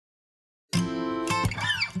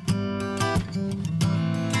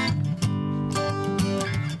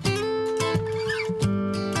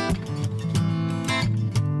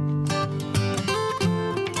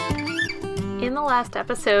last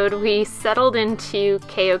episode, we settled into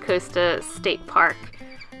Cayo Costa State Park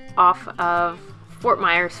off of Fort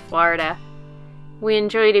Myers, Florida. We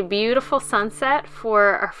enjoyed a beautiful sunset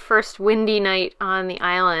for our first windy night on the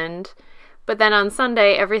island, but then on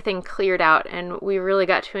Sunday everything cleared out and we really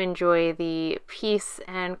got to enjoy the peace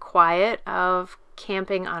and quiet of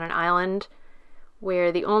camping on an island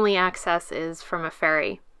where the only access is from a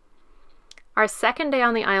ferry. Our second day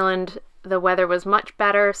on the island, the weather was much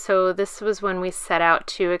better, so this was when we set out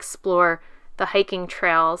to explore the hiking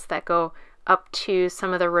trails that go up to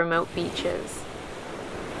some of the remote beaches.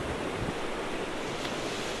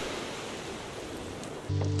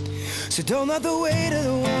 So don't let the weight of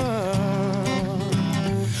the world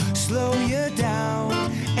slow you down.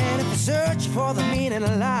 And if you search for the meaning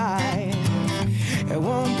of life, it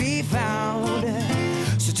won't be found.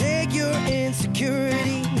 So take your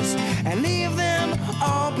insecurities and leave them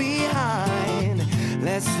all behind.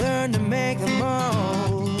 Let's learn to make the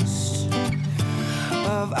most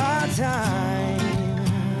of our time.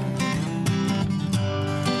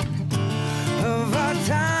 Of our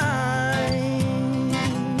time.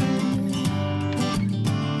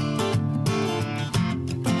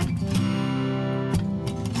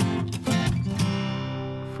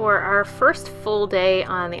 For our first full day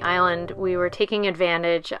on the island, we were taking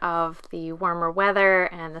advantage of the warmer weather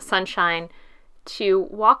and the sunshine to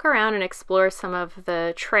walk around and explore some of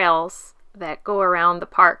the trails that go around the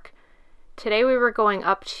park. Today we were going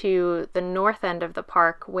up to the north end of the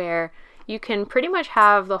park where you can pretty much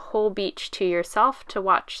have the whole beach to yourself to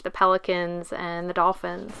watch the pelicans and the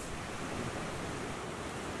dolphins.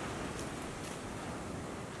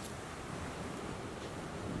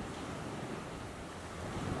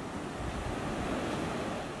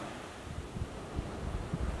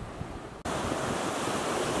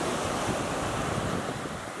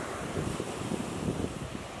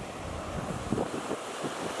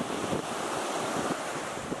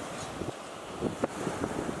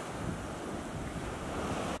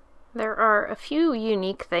 There are a few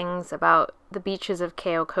unique things about the beaches of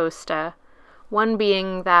Cayo Costa, one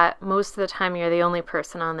being that most of the time you're the only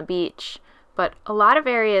person on the beach, but a lot of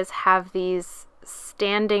areas have these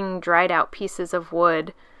standing dried out pieces of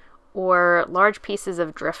wood or large pieces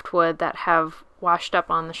of driftwood that have washed up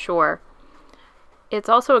on the shore. It's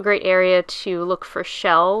also a great area to look for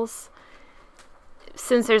shells.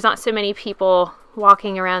 Since there's not so many people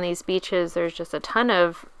walking around these beaches, there's just a ton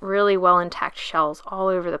of really well intact shells all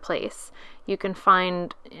over the place. You can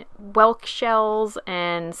find whelk shells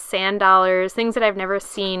and sand dollars, things that I've never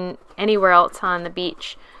seen anywhere else on the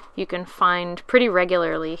beach. You can find pretty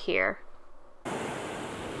regularly here.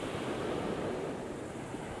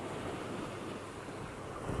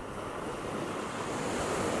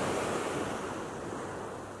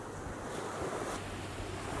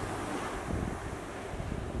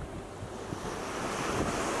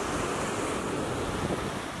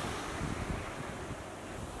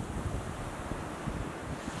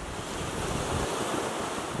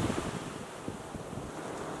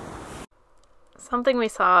 Something we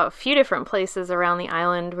saw a few different places around the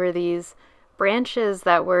island were these branches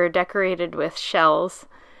that were decorated with shells.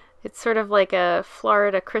 It's sort of like a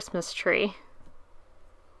Florida Christmas tree.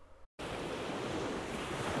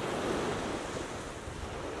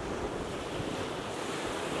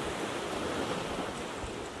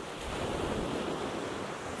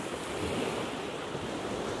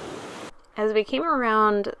 As we came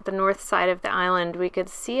around the north side of the island, we could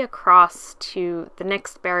see across to the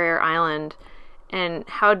next barrier island and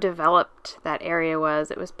how developed that area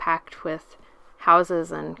was. It was packed with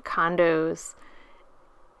houses and condos.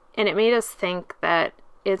 And it made us think that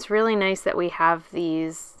it's really nice that we have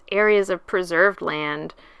these areas of preserved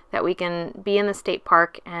land that we can be in the state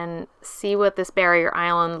park and see what this barrier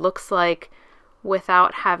island looks like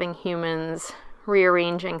without having humans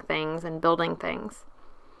rearranging things and building things.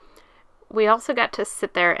 We also got to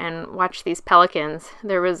sit there and watch these pelicans.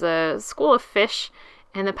 There was a school of fish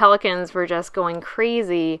and the pelicans were just going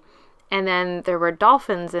crazy, and then there were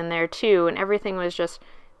dolphins in there too, and everything was just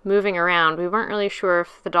moving around. We weren't really sure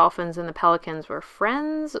if the dolphins and the pelicans were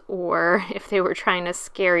friends or if they were trying to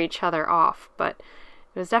scare each other off, but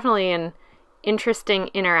it was definitely an interesting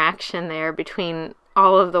interaction there between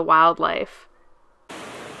all of the wildlife.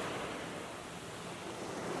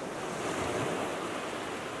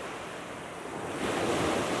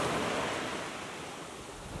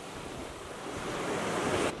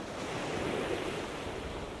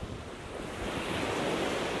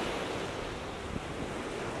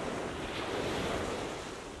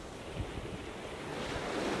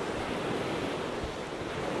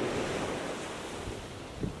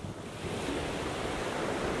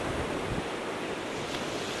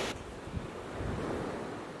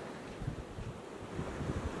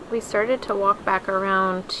 We started to walk back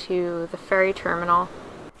around to the ferry terminal.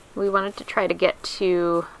 We wanted to try to get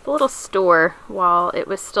to the little store while it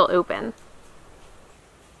was still open.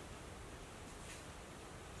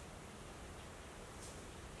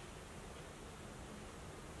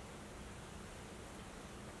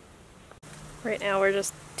 Right now we're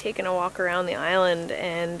just taking a walk around the island,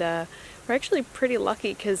 and we're actually pretty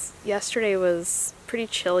lucky because yesterday was pretty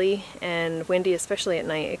chilly and windy, especially at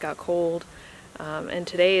night. It got cold, and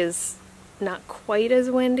today is not quite as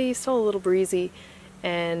windy, still a little breezy,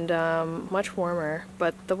 and much warmer,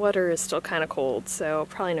 but the water is still kind of cold, so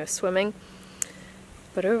probably no swimming.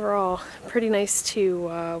 But overall, pretty nice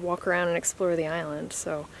to walk around and explore the island,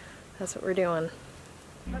 so that's what we're doing.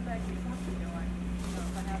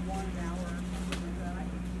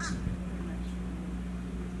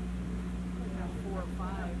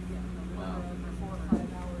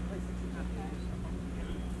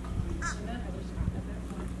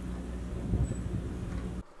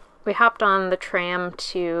 We hopped on the tram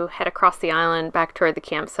to head across the island back toward the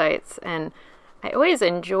campsites, and I always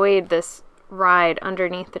enjoyed this ride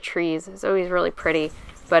underneath the trees. It was always really pretty,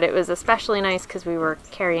 but it was especially nice because we were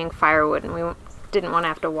carrying firewood and we didn't want to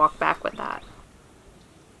have to walk back with that.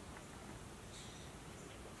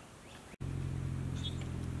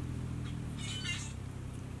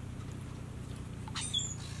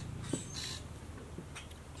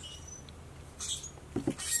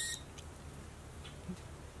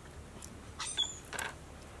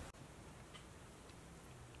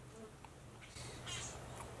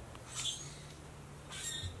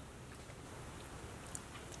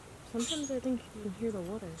 Sometimes I think you can hear the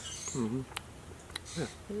water. Mm-hmm. Yeah.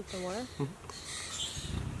 Is it the water? Mm-hmm.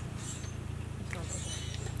 It's not the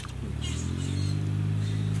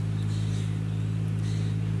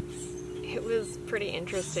water. It was pretty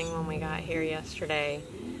interesting when we got here yesterday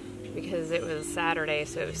because it was Saturday,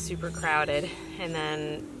 so it was super crowded, and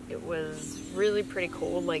then it was really pretty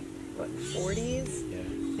cold, like, what, 40s? Yeah.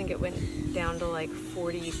 I think it went down to like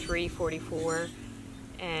 43, 44,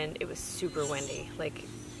 and it was super windy. Like,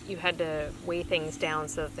 you had to weigh things down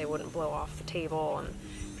so that they wouldn't blow off the table, and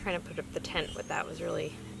trying to put up the tent with that was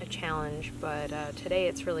really a challenge. But today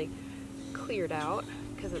it's really cleared out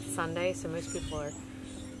because it's Sunday, so most people are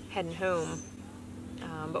heading home.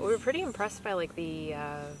 But we were pretty impressed by like the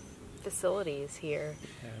facilities here.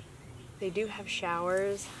 Yeah. They do have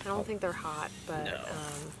showers. I don't think they're hot, but no.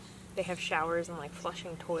 They have showers and like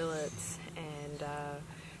flushing toilets, and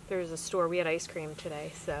there's a store. We had ice cream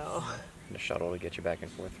today, so. And a shuttle to get you back and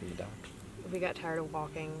forth from the dock. We got tired of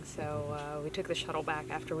walking, so we took the shuttle back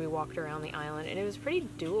after we walked around the island, and it was pretty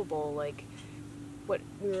doable. Like, what,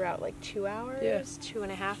 we were out like 2 hours, yeah.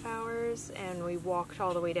 2.5 hours, and we walked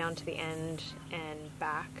all the way down to the end and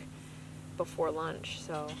back before lunch.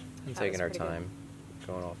 So and taking our time,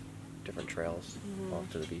 going off different trails, off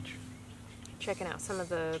to the beach, checking out some of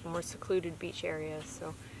the more secluded beach areas.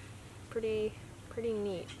 So pretty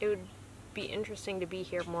neat. It would be interesting to be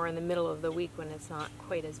here more in the middle of the week when it's not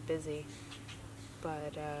quite as busy,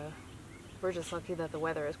 but we're just lucky that the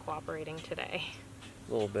weather is cooperating today.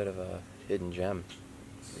 A little bit of a hidden gem.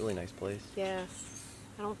 Really nice place. Yeah,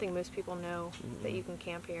 I don't think most people know that you can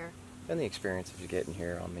camp here. And the experience of getting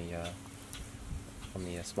here on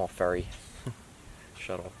the small ferry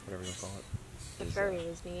shuttle, whatever you call it. The ferry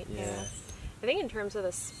was neat. Yeah. I think in terms of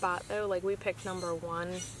the spot though, like, we picked number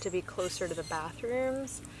 1 to be closer to the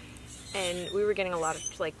bathrooms. And we were getting a lot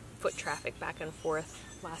of like foot traffic back and forth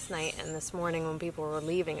last night and this morning when people were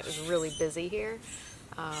leaving. It was really busy here.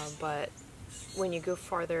 But when you go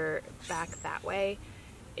farther back that way,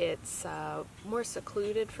 it's more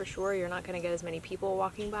secluded for sure. You're not going to get as many people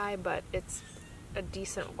walking by, but it's a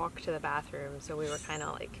decent walk to the bathroom. So we were kind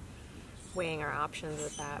of like weighing our options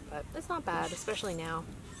with that. But it's not bad, especially now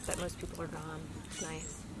that most people are gone. It's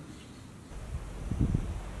nice.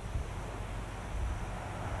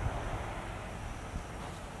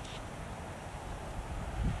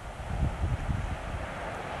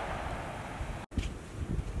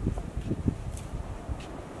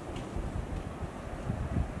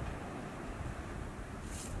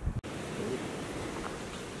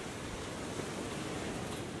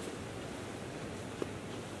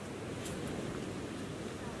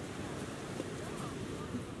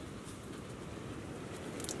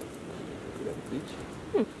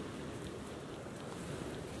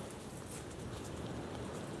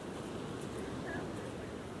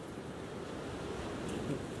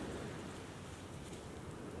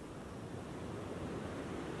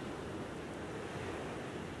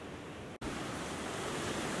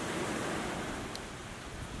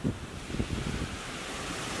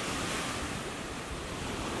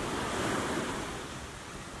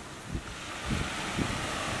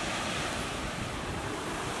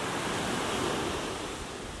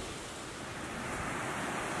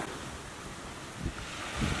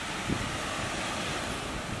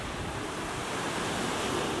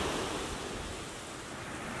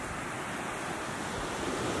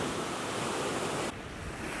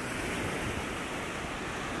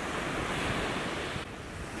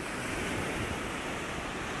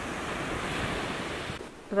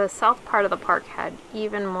 the south part of the park had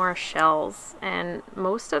even more shells, and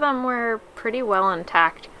most of them were pretty well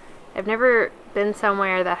intact. I've never been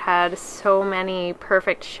somewhere that had so many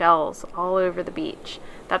perfect shells all over the beach.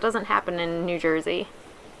 That doesn't happen in New Jersey.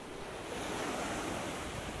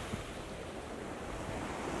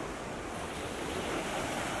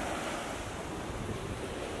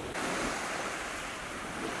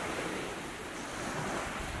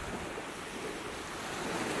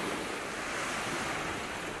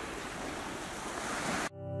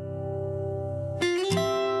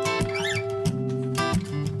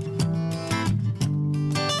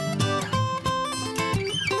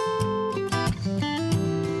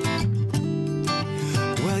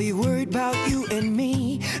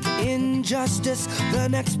 Injustice, the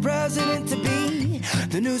next president to be,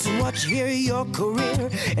 the news and what you hear, your career.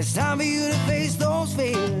 It's time for you to face those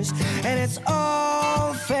fears, and it's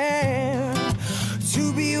all fair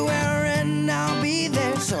to be aware, and I'll be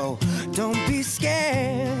there, so don't be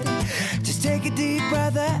scared. Just take a deep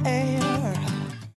breath of air